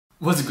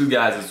What's good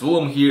guys, it's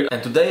Willem here,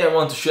 and today I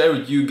want to share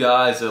with you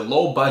guys a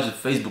low budget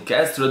Facebook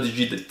ad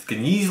strategy that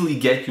can easily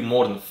get you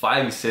more than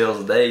 5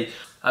 sales a day.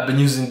 I've been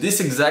using this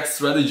exact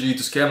strategy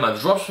to scale my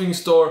dropshipping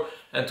store,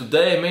 and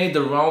today I made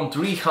around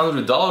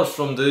 $300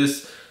 from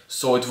this,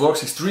 so it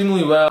works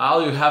extremely well.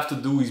 All you have to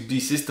do is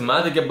be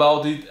systematic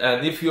about it,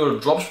 and if you're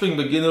a dropshipping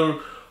beginner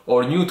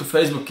or new to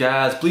Facebook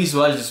ads, please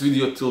watch this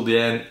video till the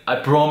end. I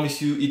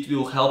promise you it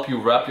will help you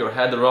wrap your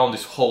head around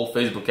this whole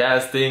Facebook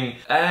ads thing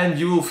and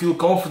you will feel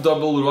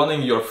comfortable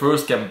running your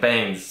first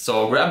campaigns.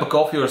 So grab a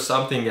coffee or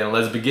something and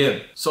let's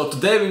begin. So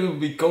today we will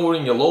be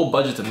covering a low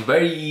budget and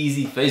very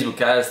easy Facebook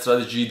ads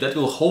strategy that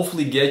will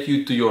hopefully get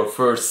you to your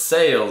first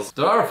sales.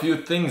 There are a few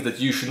things that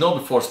you should know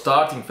before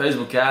starting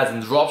Facebook ads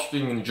and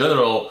dropshipping in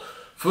general.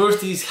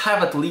 First is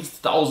have at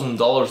least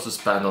 $1,000 to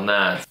spend on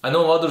ads. I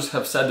know others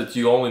have said that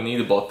you only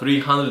need about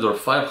 $300 or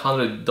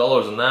 $500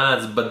 on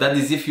ads, but that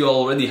is if you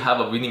already have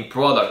a winning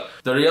product.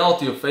 The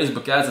reality of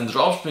Facebook ads and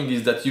dropshipping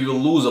is that you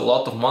will lose a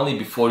lot of money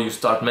before you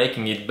start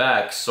making it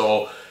back.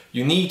 So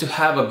you need to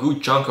have a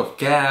good chunk of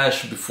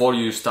cash before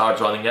you start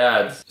running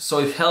ads. So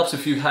it helps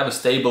if you have a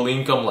stable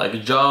income like a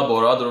job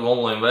or other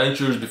online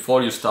ventures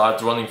before you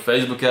start running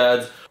Facebook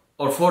ads,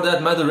 or for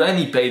that matter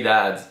any paid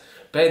ads.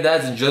 Paid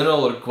ads in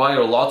general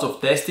require lots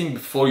of testing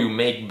before you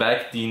make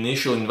back the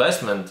initial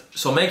investment.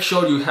 So make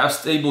sure you have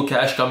stable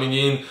cash coming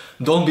in.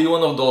 Don't be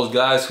one of those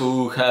guys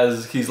who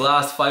has his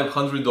last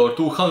 $500 or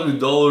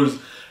 $200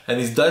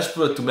 and is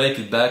desperate to make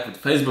it back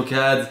with Facebook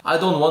ads. I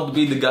don't want to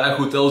be the guy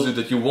who tells you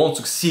that you won't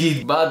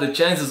succeed, but the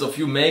chances of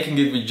you making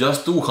it with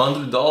just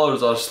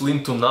 $200 are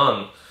slim to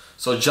none.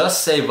 So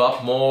just save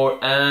up more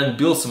and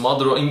build some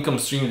other income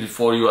streams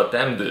before you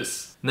attempt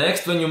this.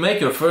 Next, when you make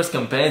your first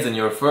campaigns and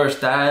your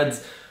first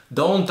ads,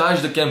 don't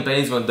touch the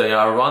campaigns when they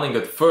are running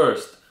at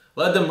first.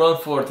 Let them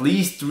run for at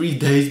least 3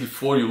 days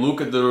before you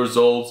look at the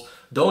results.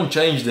 Don't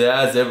change the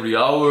ads every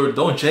hour,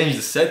 don't change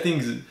the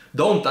settings,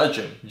 don't touch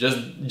them,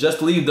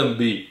 just leave them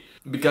be.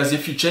 Because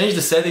if you change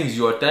the settings,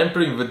 you are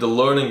tampering with the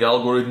learning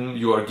algorithm,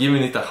 you are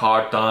giving it a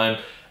hard time,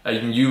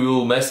 and you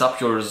will mess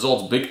up your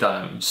results big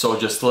time. So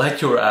just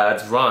let your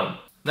ads run.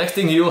 Next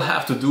thing you'll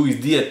have to do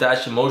is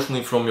detach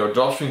emotionally from your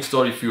dropshipping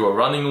store if you are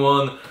running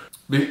one.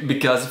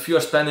 Because if you are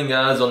spending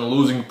ads on a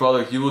losing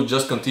product, you will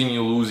just continue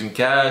losing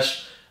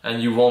cash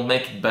and you won't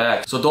make it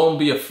back. So don't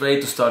be afraid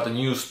to start a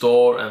new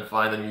store and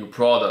find a new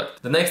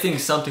product. The next thing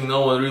is something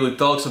no one really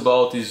talks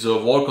about is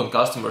work on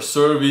customer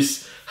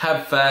service.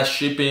 Have fast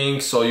shipping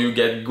so you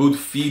get good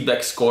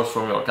feedback scores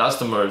from your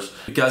customers.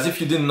 Because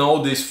if you didn't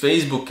know this,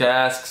 Facebook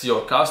asks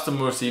your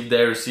customers if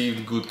they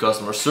received good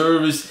customer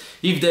service,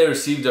 if they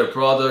received their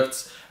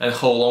products and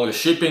how long the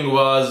shipping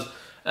was,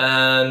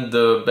 and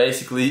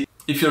basically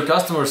if your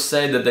customers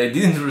say that they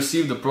didn't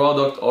receive the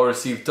product or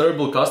receive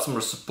terrible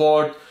customer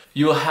support,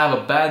 you will have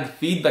a bad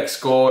feedback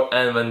score,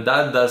 and when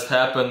that does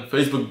happen,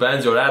 Facebook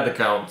bans your ad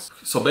account.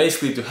 So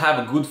basically, to have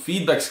a good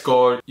feedback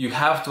score, you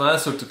have to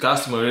answer to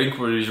customer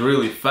inquiries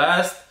really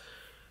fast.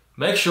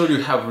 Make sure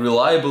you have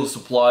reliable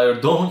supplier,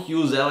 don't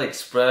use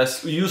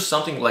AliExpress, use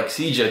something like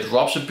CJ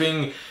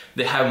Dropshipping.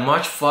 They have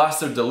much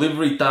faster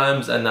delivery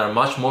times and are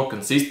much more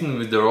consistent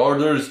with their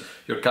orders.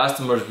 Your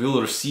customers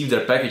will receive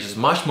their packages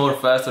much more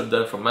faster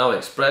than from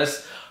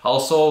AliExpress.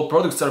 Also,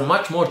 products are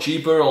much more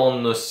cheaper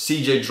on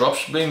CJ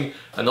Dropshipping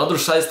and other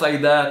sites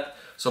like that,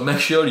 so make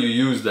sure you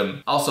use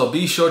them. Also,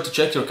 be sure to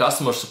check your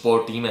customer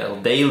support email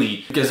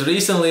daily, because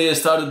recently I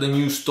started a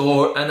new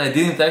store and I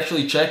didn't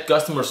actually check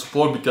customer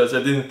support because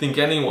I didn't think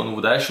anyone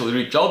would actually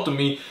reach out to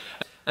me.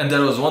 And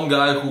there was one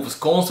guy who was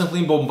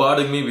constantly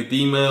bombarding me with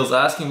emails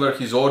asking where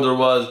his order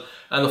was,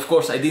 and of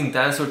course I didn't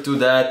answer to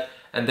that,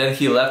 and then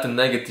he left a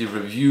negative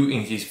review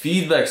in his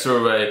feedback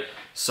survey.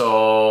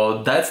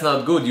 So that's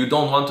not good, you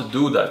don't want to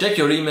do that. Check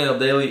your email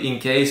daily in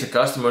case a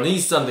customer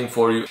needs something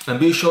for you,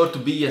 and be sure to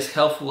be as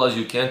helpful as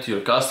you can to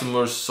your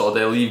customers so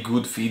they leave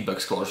good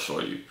feedback scores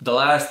for you. The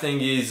last thing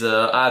is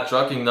add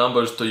tracking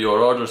numbers to your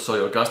orders so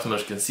your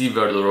customers can see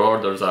where their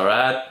orders are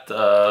at,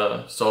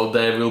 so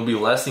they will be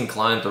less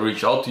inclined to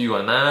reach out to you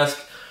and ask.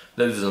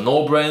 That is a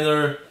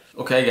no-brainer.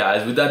 Okay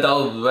guys, with that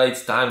out of the way,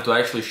 it's time to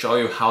actually show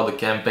you how the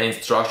campaign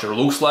structure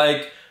looks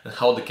like and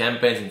how the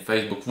campaigns in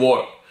Facebook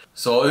work.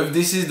 So if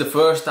this is the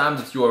first time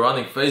that you are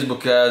running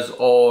Facebook ads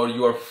or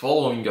you are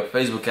following a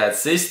Facebook ad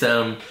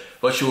system,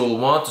 what you will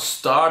want to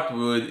start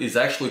with is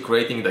actually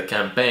creating the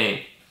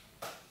campaign.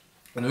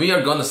 And we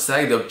are gonna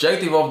set the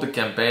objective of the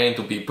campaign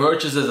to be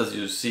purchases, as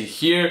you see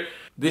here.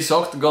 This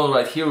octagon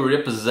right here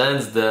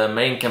represents the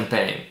main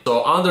campaign.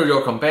 So under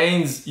your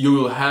campaigns, you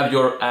will have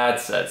your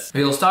ad sets.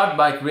 We'll start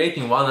by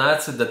creating one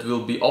ad set that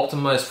will be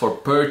optimized for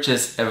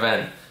purchase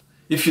event.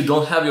 If you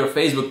don't have your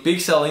Facebook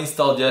pixel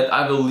installed yet,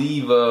 I will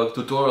leave a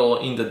tutorial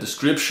in the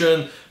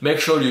description. Make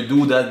sure you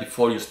do that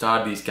before you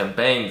start these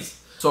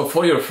campaigns. So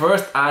for your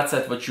first ad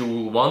set, what you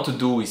want to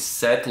do is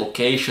set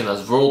location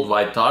as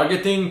worldwide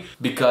targeting,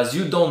 because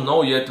you don't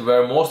know yet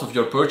where most of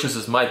your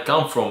purchases might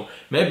come from.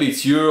 Maybe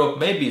it's Europe,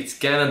 maybe it's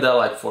Canada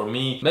like for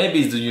me,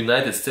 maybe it's the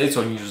United States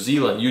or New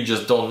Zealand, you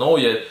just don't know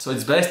yet. So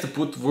it's best to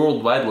put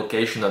worldwide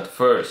location at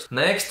first.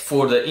 Next,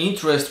 for the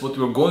interest, what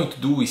we're going to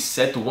do is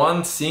set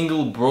one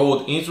single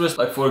broad interest.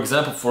 Like for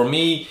example, for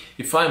me,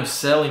 if I'm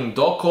selling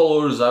dog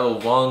collars, I will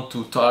want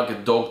to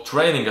target dog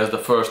training as the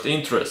first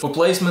interest. For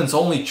placements,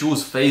 only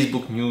choose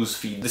Facebook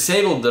newsfeed.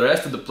 Disable the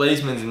rest of the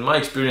placements. In my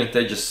experience,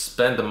 they just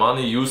spend the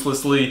money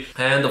uselessly.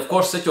 And of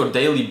course, set your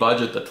daily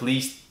budget at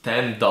least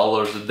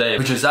 $10 a day,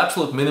 which is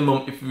absolute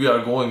minimum if we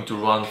are going to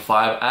run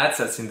 5 ad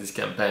sets in this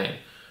campaign.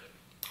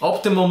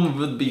 Optimum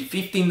would be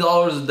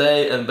 $15 a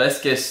day, and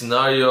best case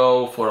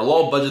scenario for a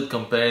low budget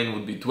campaign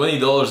would be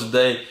 $20 a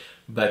day.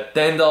 But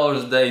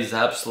 $10 a day is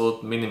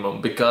absolute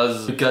minimum,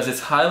 because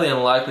it's highly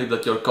unlikely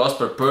that your cost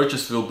per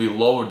purchase will be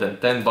lower than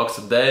 10 bucks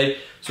a day.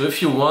 So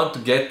if you want to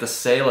get the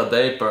sale a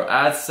day per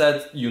ad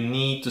set, you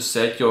need to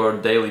set your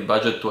daily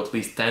budget to at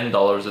least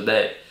 $10 a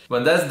day.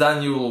 When that's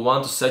done, you will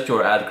want to set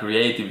your ad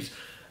creatives.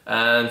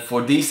 And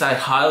for this, I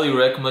highly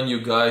recommend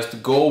you guys to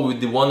go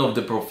with one of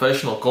the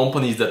professional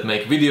companies that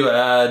make video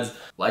ads,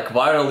 like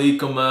viral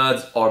e-com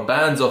ads or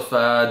bands of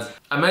ads.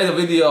 I made a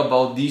video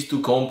about these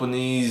two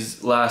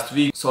companies last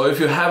week, so if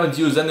you haven't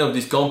used any of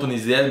these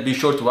companies yet, be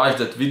sure to watch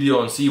that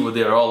video and see what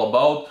they're all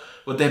about.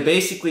 What they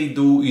basically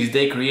do is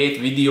they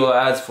create video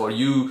ads for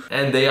you,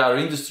 and they are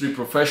industry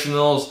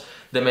professionals.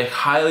 They make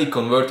highly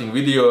converting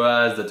video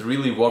ads that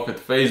really work at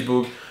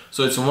Facebook.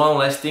 So it's one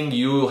less thing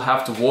you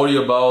have to worry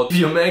about. If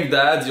you make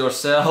the ads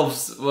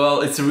yourselves,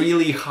 well, it's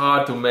really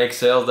hard to make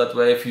sales that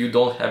way if you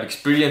don't have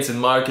experience in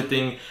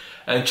marketing.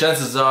 And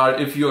chances are,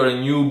 if you're a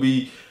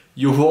newbie,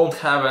 you won't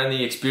have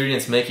any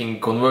experience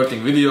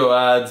converting video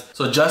ads.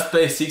 So just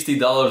pay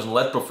 $60 and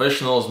let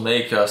professionals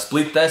make a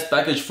split test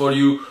package for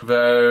you,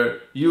 where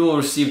you will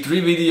receive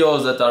 3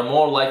 videos that are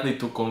more likely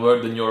to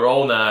convert than your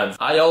own ads.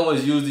 I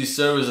always use these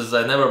services,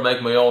 I never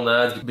make my own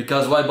ads,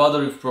 because why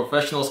bother if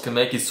professionals can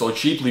make it so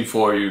cheaply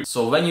for you.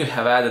 So when you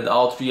have added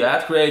all 3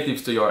 ad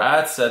creatives to your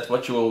ad set,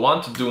 what you will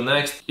want to do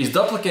next is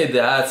duplicate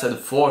the ad set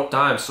 4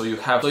 times, so you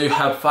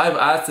have 5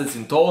 ad sets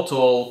in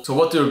total. So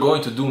what you're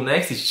going to do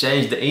next is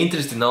change the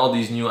interest in all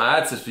these new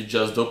ad sets we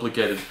just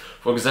duplicated.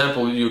 For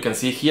example, you can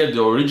see here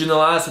the original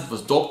ad set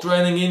was dog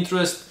training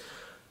interest.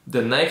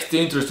 The next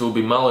interest will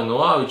be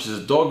Malinois, which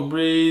is a dog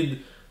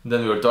breed.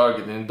 Then we're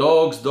targeting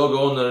dogs, dog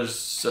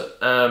owners.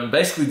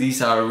 Basically,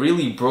 these are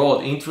really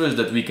broad interests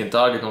that we can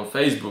target on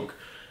Facebook.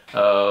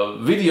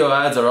 Video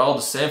ads are all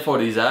the same for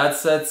these ad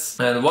sets,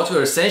 and what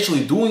we're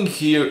essentially doing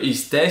here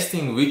is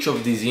testing which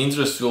of these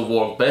interests will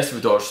work best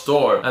with our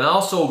store. And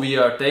also we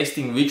are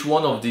testing which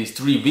one of these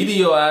 3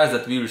 video ads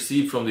that we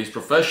receive from these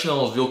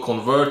professionals will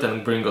convert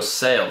and bring us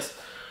sales.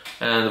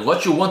 And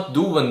what you want to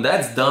do when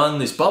that's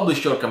done is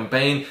publish your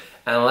campaign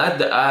and let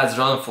the ads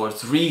run for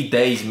 3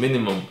 days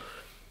minimum.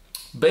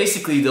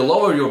 Basically, the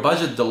lower your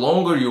budget, the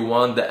longer you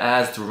want the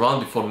ads to run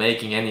before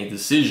making any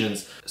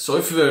decisions. So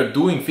if we're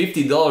doing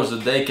 $50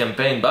 a day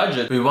campaign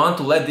budget, we want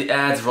to let the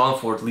ads run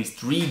for at least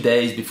 3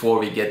 days before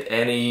we get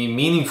any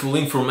meaningful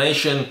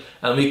information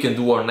and we can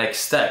do our next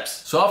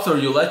steps. So after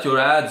you let your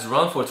ads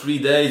run for 3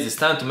 days, it's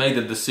time to make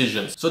the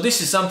decisions. So this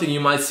is something you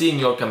might see in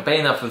your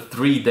campaign after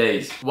 3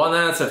 days. One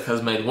ad set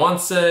has made 1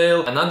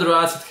 sale, another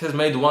ad set has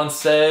made 1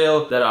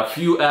 sale, there are a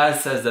few ad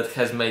sets that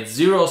has made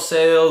 0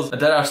 sales,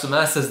 and there are some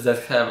ad sets that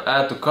have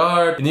add to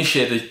cart,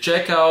 initiated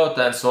checkout,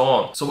 and so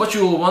on. So what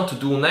you will want to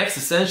do next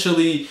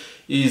essentially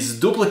is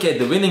duplicate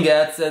the winning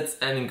ad sets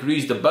and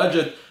increase the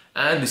budget,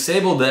 and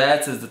disable the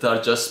ad sets that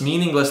are just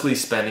meaninglessly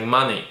spending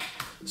money.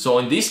 So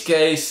in this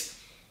case,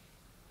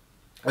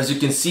 as you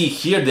can see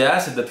here, the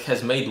ad set that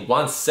has made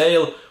 1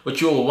 sale, what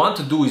you will want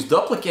to do is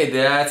duplicate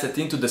the ad set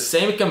into the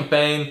same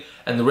campaign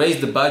and raise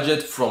the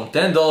budget from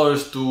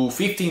 $10 to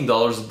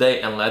 $15 a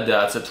day and let the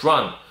ad set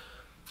run.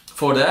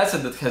 For the ad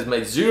set that has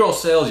made 0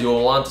 sales, you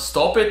will want to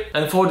stop it.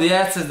 And for the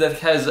ad set that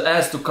has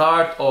adds to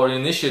cart or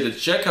initiated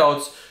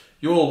checkouts,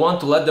 you will want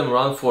to let them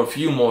run for a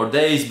few more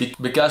days,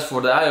 because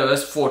for the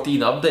iOS 14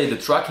 update the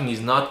tracking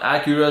is not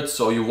accurate,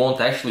 so you won't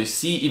actually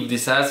see if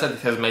this ad set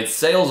has made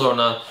sales or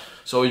not.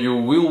 So you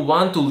will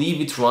want to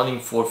leave it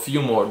running for a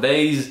few more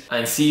days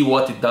and see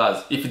what it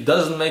does. If it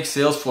doesn't make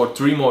sales for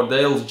 3 more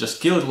days,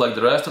 just kill it like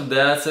the rest of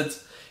the ad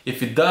sets.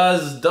 If it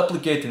does,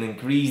 duplicate and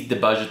increase the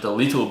budget a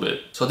little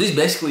bit. So this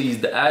basically is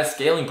the ad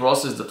scaling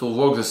process that will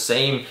work the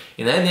same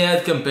in any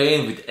ad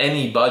campaign with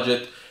any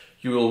budget.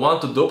 You will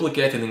want to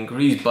duplicate and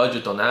increase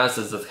budget on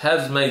assets that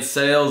have made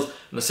sales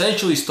and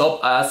essentially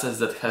stop assets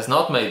that has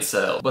not made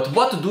sales. But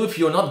what to do if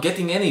you're not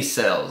getting any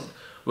sales?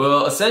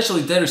 Well,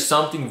 essentially there is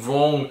something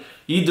wrong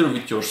either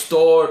with your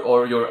store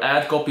or your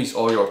ad copies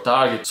or your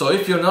target. So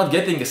if you're not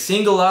getting a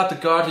single add to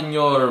cart in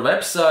your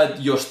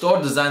website, your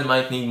store design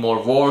might need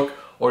more work,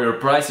 or your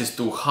price is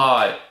too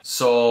high.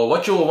 So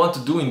what you will want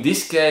to do in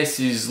this case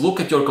is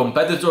look at your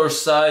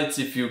competitors' sites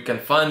if you can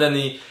find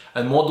any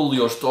and model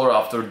your store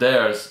after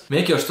theirs.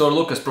 Make your store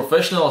look as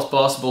professional as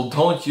possible.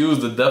 Don't use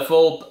the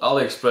default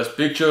AliExpress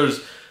pictures.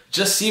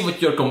 Just see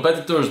what your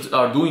competitors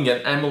are doing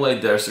and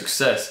emulate their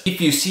success. If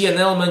you see an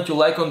element you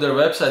like on their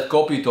website,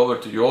 copy it over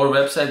to your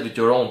website with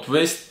your own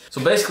twist.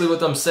 So basically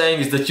what I'm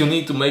saying is that you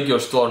need to make your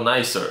store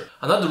nicer.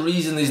 Another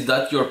reason is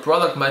that your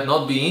product might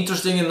not be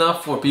interesting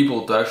enough for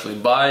people to actually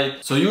buy,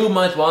 so you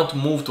might want to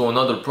move to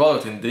another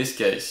product in this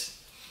case.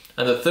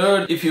 And the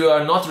third, if you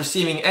are not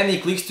receiving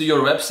any clicks to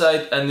your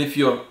website and if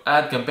your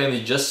ad campaign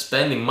is just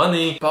spending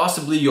money,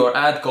 possibly your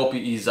ad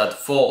copy is at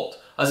fault.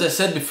 As I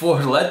said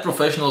before, let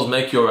professionals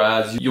make your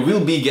ads. You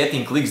will be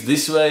getting clicks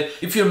this way.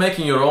 If you're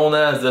making your own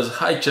ads, there's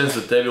a high chance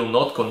that they will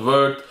not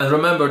convert. And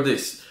remember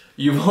this,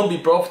 you won't be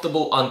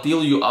profitable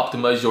until you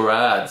optimize your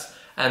ads.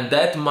 And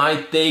that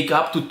might take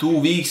up to 2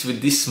 weeks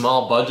with this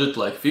small budget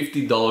like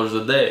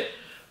 $50 a day.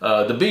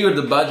 The bigger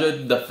the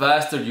budget, the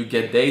faster you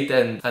get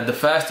data and the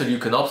faster you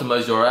can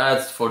optimize your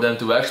ads for them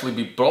to actually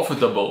be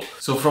profitable.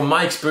 So from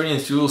my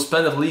experience, you will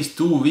spend at least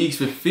 2 weeks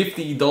with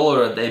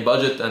 $50 a day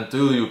budget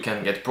until you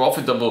can get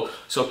profitable.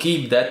 So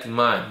keep that in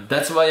mind.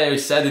 That's why I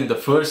said in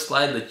the first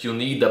slide that you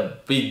need a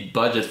big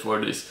budget for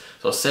this.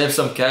 So save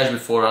some cash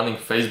before running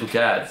Facebook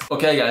ads.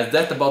 Okay guys,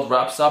 that about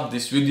wraps up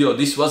this video.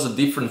 This was a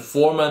different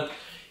format.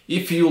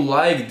 If you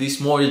like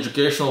this more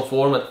educational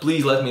format,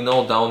 please let me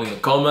know down in the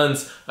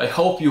comments. I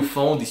hope you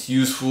found this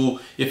useful.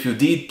 If you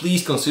did,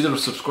 please consider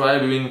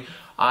subscribing.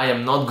 I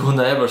am not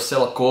gonna ever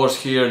sell a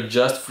course here,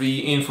 just free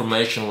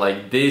information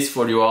like this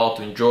for you all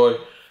to enjoy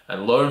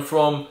and learn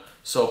from.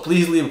 So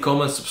please leave a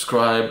comment,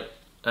 subscribe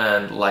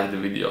and like the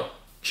video.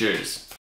 Cheers!